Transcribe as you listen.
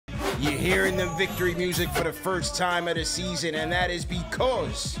You're hearing the victory music for the first time of the season, and that is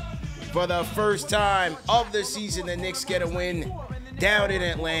because for the first time of the season, the Knicks get a win down in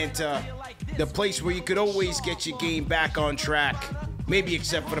Atlanta, the place where you could always get your game back on track, maybe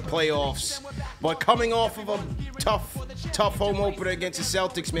except for the playoffs. But coming off of a tough home opener against the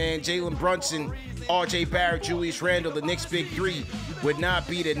Celtics, man, Jalen Brunson, R.J. Barrett, Julius Randle, the Knicks' big three would not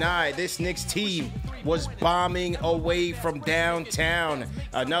be denied. This Knicks team was bombing away from downtown.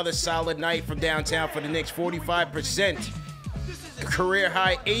 Another solid night from downtown for the Knicks, 45%. Career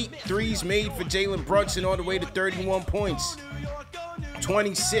high 8 threes made for Jalen Brunson on the way to 31 points.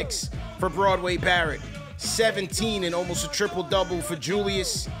 26 for Broadway Barrett. 17 and almost a triple-double for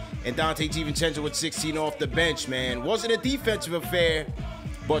Julius. And Dante DiVincenzo with 16 off the bench, man. Wasn't a defensive affair,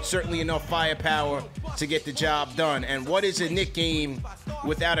 but certainly enough firepower to get the job done. And what is a Knick game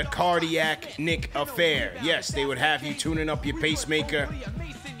without a cardiac Knick affair? Yes, they would have you tuning up your pacemaker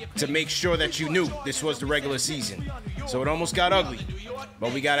to make sure that you knew this was the regular season. So it almost got ugly,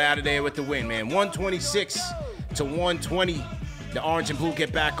 but we got out of there with the win, man. 126 to 120. The Orange and Blue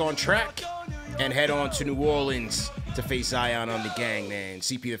get back on track and head on to New Orleans to face Zion on the gang, man.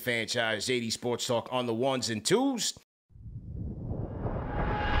 CP the Franchise, JD Sports Talk on the ones and twos.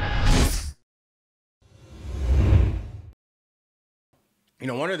 You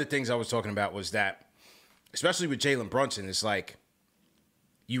know, one of the things I was talking about was that, especially with Jalen Brunson, it's like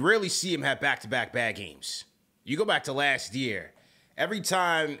you rarely see him have back-to-back bad games. You go back to last year, every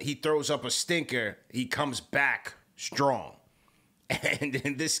time he throws up a stinker, he comes back strong. And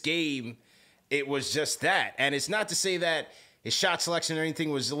in this game, it was just that. And it's not to say that his shot selection or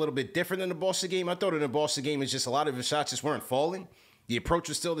anything was a little bit different than the Boston game. I thought in the Boston game, it's just a lot of his shots just weren't falling. The approach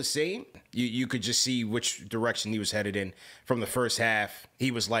was still the same. You could just see which direction he was headed in from the first half.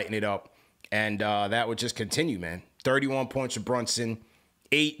 He was lighting it up. And that would just continue, man. 31 points for Brunson.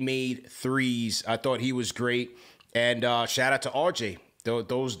 8 made threes. I thought he was great. And shout out to RJ.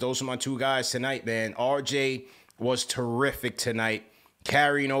 Those are my two guys tonight, man. RJ was terrific tonight,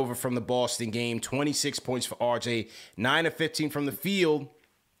 carrying over from the Boston game. 26 points for RJ. 9 of 15 from the field.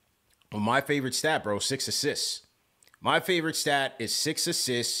 Well, my favorite stat, bro, 6 assists. My favorite stat is 6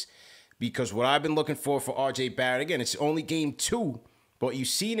 assists because what I've been looking for RJ Barrett, again, it's only game 2, but you've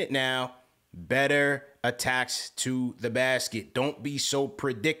seen it now. Better attacks to the basket. Don't be so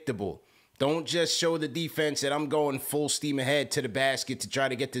predictable. Don't just show the defense that I'm going full steam ahead to the basket to try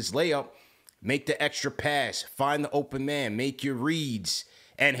to get this layup. Make the extra pass. Find the open man. Make your reads.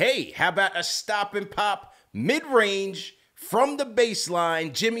 And hey, how about a stop and pop mid-range from the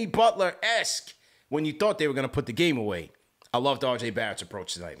baseline, Jimmy Butler-esque, when you thought they were going to put the game away. I loved RJ Barrett's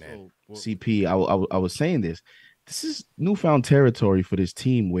approach tonight, man. CP, I was saying this. This is newfound territory for this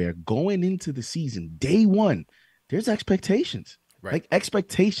team where going into the season, day one, there's expectations. Right. Like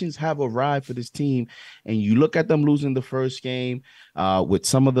expectations have arrived for this team. And you look at them losing the first game with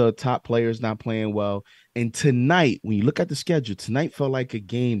some of the top players not playing well. And tonight, when you look at the schedule, tonight felt like a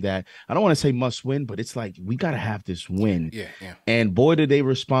game that I don't want to say must win, but it's like we got to have this win. Yeah. And boy, did they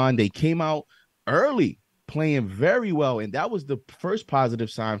respond. They came out early playing very well. And that was the first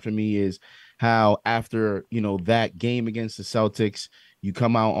positive sign for me is how after, that game against the Celtics, you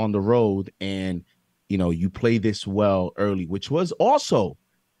come out on the road and, you play this well early, which was also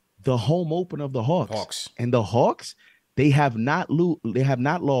the home open of the Hawks. And the Hawks, they have not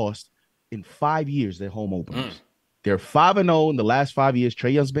lost in 5 years, their home openers. They're 5-0 in the last 5 years.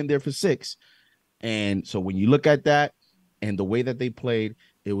 Trae Young's been there for 6. And so when you look at that and the way that they played,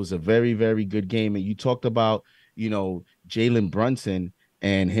 it was a very, very good game. And you talked about, Jalen Brunson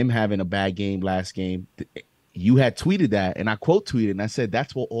and him having a bad game last game. You had tweeted that, and I quote tweeted, and I said,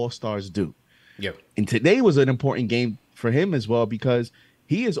 that's what all-stars do. Yep. And today was an important game for him as well because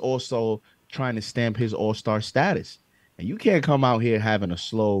he is also trying to stamp his all-star status. And you can't come out here having a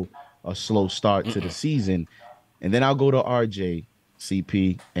slow start to the season. And then I'll go to RJ,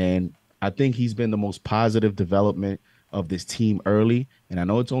 CP, and I think he's been the most positive development of this team early. And I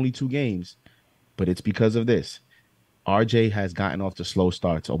know it's only 2 games, but it's because of this. RJ has gotten off to slow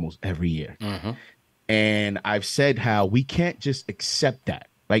starts almost every year. And I've said how we can't just accept that.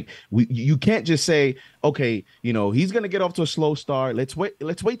 Like you can't just say, okay, he's going to get off to a slow start. Let's wait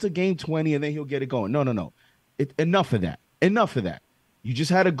till game 20 and then he'll get it going. No. Enough of that. You just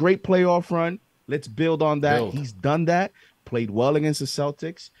had a great playoff run. Let's build on that. He's done that, played well against the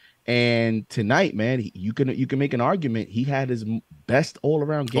Celtics. And tonight, man, you can make an argument. He had his best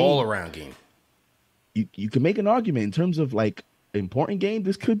all-around game. You can make an argument in terms of like important game.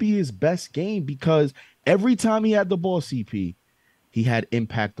 This could be his best game because every time he had the ball, CP, he had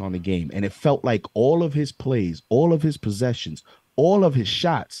impact on the game. And it felt like all of his plays, all of his possessions, all of his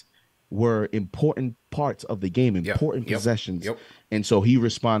shots were important parts of the game, important possessions. And so he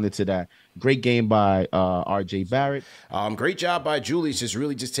responded to that. Great game by RJ Barrett. Great job by Julius, just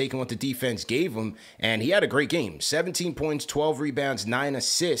really just taking what the defense gave him. And he had a great game. 17 points, 12 rebounds, 9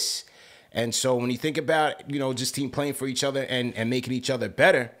 assists. And so when you think about, you know, just team playing for each other and making each other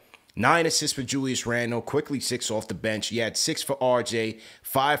better, 9 assists for Julius Randle, quickly 6 off the bench. He had 6 for RJ,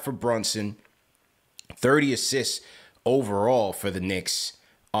 5 for Brunson, 30 assists overall for the Knicks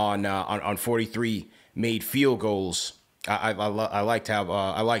on 43 made field goals. I liked how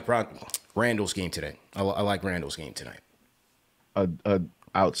I like Randall's game today. I like Randall's game tonight. A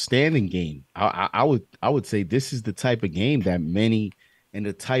outstanding game. I would say this is the type of game that many, and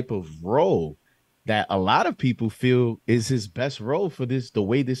the type of role that a lot of people feel is his best role for this, the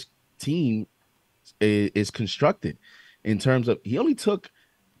way this team is constructed. In terms of, he only took,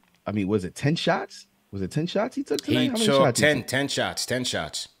 I mean, was it 10 shots? Was it 10 shots he took tonight? He took 10 shots.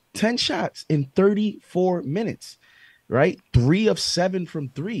 10 shots in 34 minutes, right? 3 of 7 from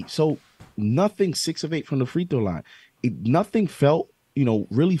 3. So nothing, 6 of 8 from the free throw line. Nothing felt, you know,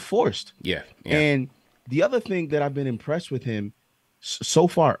 really forced. Yeah. And the other thing that I've been impressed with him so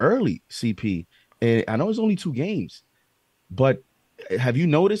far early, CP, and I know it's only 2 games, but have you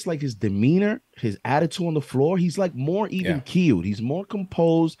noticed like his demeanor, his attitude on the floor? He's like more even keeled. He's more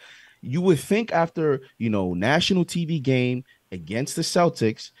composed. You would think after, you know, national TV game against the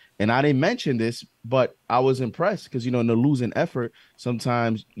Celtics, and I didn't mention this, but I was impressed because, you know, in the losing effort,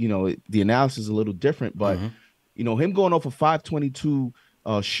 sometimes, you know, the analysis is a little different, but, you know, him going off a 522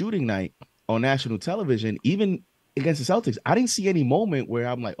 shooting night on national television, even against the Celtics, I didn't see any moment where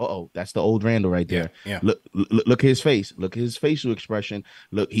I'm like, oh, that's the old Randall right there. Look at his face. Look at his facial expression.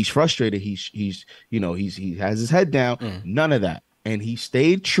 Look, he's frustrated. He's you know, he has his head down. None of that. And he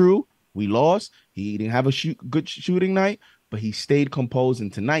stayed true. We lost. He didn't have a good shooting night, but he stayed composed.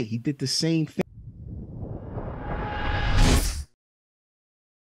 And tonight he did the same thing.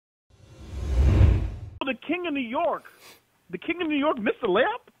 The King of New York missed a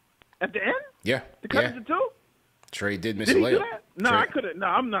layup at the end. To cut it to 2. Trey did miss a layup. He do that? No, I couldn't. No,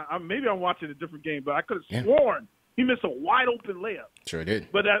 I'm not. Maybe I'm watching a different game, but I could have sworn he missed a wide open layup. Sure did.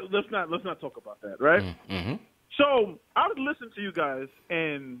 But let's not talk about that, right? So I was listening to you guys,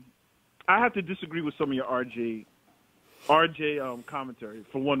 and I have to disagree with some of your RJ commentary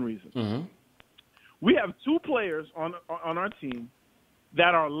for one reason. We have 2 players on our team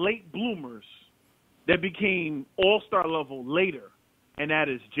that are late bloomers that became all-star level later, and that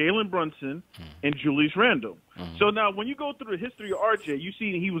is Jalen Brunson and Julius Randle. So now when you go through the history of RJ, you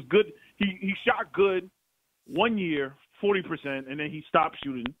see he was good. He shot good 1 year, 40%, and then he stopped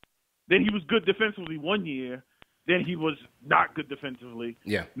shooting. Then he was good defensively 1 year. Then he was not good defensively.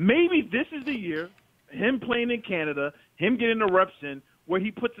 Maybe this is the year, him playing in Canada, him getting the reps in, where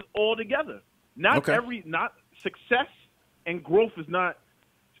he puts it all together. Not success and growth is not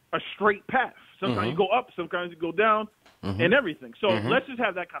a straight path. Sometimes you go up, sometimes you go down, and everything. So let's just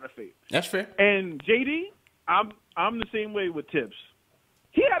have that kind of faith. That's fair. And JD, I'm the same way with Tibbs.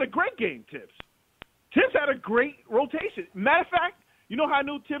 He had a great game, Tibbs. Tibbs had a great rotation. Matter of fact, you know how I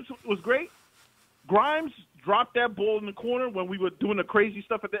knew Tibbs was great? Grimes dropped that ball in the corner when we were doing the crazy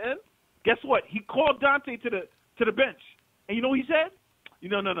stuff at the end. Guess what? He called Dante to the bench. And you know what he said?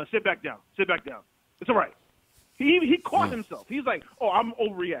 No, sit back down. Sit back down. It's all right. He caught himself. He's like, oh, I'm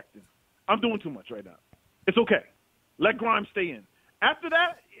overreacting. I'm doing too much right now. It's okay. Let Grimes stay in. After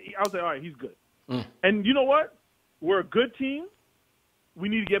that, I was like, all right, he's good. And you know what? We're a good team. We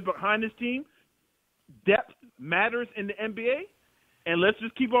need to get behind this team. Depth matters in the NBA. And let's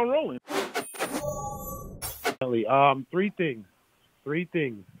just keep on rolling. 3 things.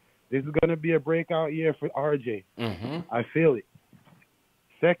 This is going to be a breakout year for RJ. I feel it.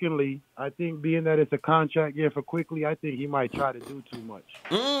 Secondly, I think being that it's a contract year for Quickly, I think he might try to do too much.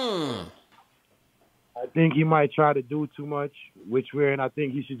 I think he might try to do too much, I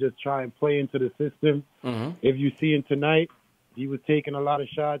think he should just try and play into the system. If you see him tonight, he was taking a lot of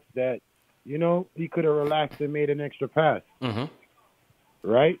shots that, you know, he could have relaxed and made an extra pass.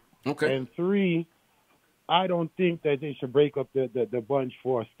 Right? Okay. And 3, I don't think that they should break up the bunch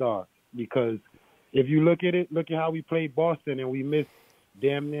for a star, because if you look at it, look at how we played Boston and we missed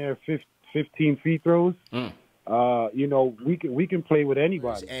damn near 15 free throws. You know, we can play with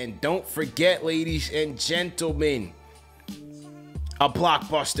anybody. And don't forget, ladies and gentlemen, a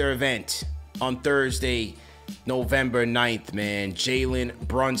blockbuster event on Thursday, November 9th, man. Jalen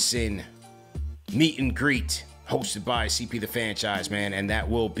Brunson meet and greet hosted by CP the Franchise, man, and that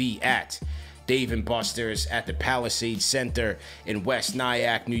will be at Dave & Buster's at the Palisades Center in West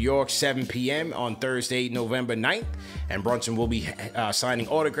Nyack, New York, 7 p.m. on Thursday, November 9th. And Brunson will be signing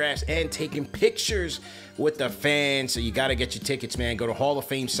autographs and taking pictures with the fans. So you got to get your tickets, man. Go to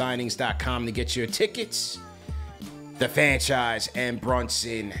halloffamesignings.com to get your tickets. The franchise and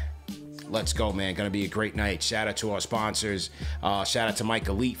Brunson. Let's go, man. Gonna be a great night. Shout out to our sponsors. Shout out to Mike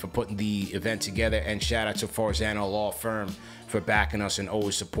Elite for putting the event together. And shout out to Farzano Law Firm for backing us and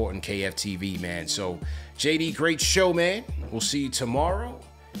always supporting KFTV, man. So, JD, great show, man. We'll see you tomorrow.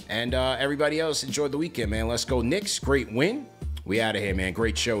 And everybody else, enjoy the weekend, man. Let's go, Knicks. Great win. We out of here, man.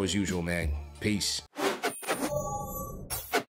 Great show as usual, man. Peace.